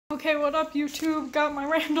Okay, what up YouTube? Got my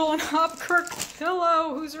Randall and Hopkirk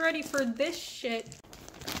pillow. Who's ready for this shit?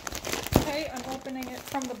 Okay, I'm opening it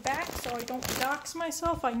from the back so I don't dox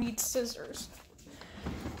myself. I need scissors.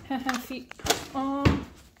 Feet. How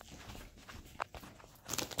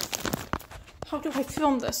do I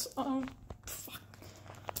film this? Fuck.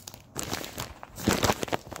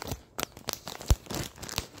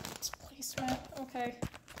 It's placement. Okay.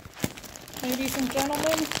 Ladies and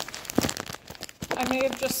gentlemen, I may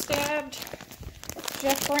have just stabbed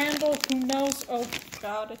Jeff Randall, who knows? Oh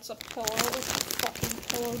god, it's a pillow. It's a fucking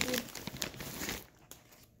pillow, dude.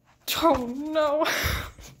 Oh no.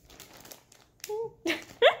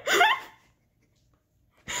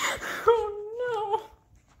 Oh no.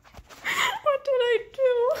 What did I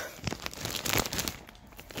do?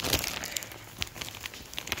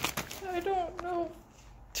 I don't know.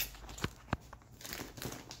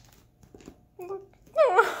 Look.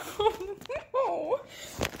 Oh no.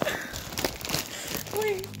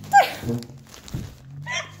 Wait.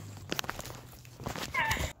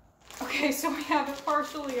 Okay, so we have it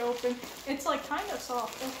partially open. It's like kind of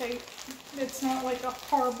soft. Okay, it's not like a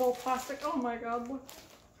horrible plastic. Oh my god, look.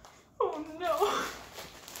 Oh no.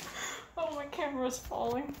 Oh, my camera's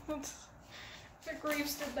falling. The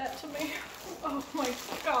Greaves did that to me. Oh my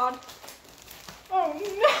god. Oh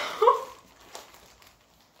no.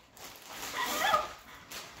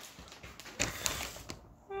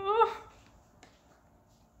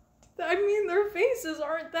 I mean, their faces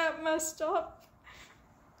aren't that messed up.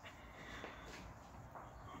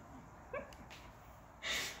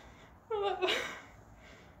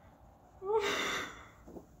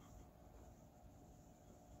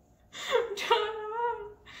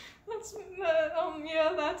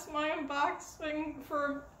 Yeah, that's my unboxing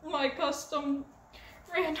for my custom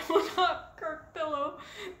Randall and Hopkirk pillow.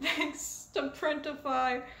 Thanks to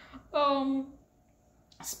Printify.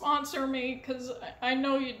 Sponsor me, because I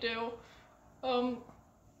know you do.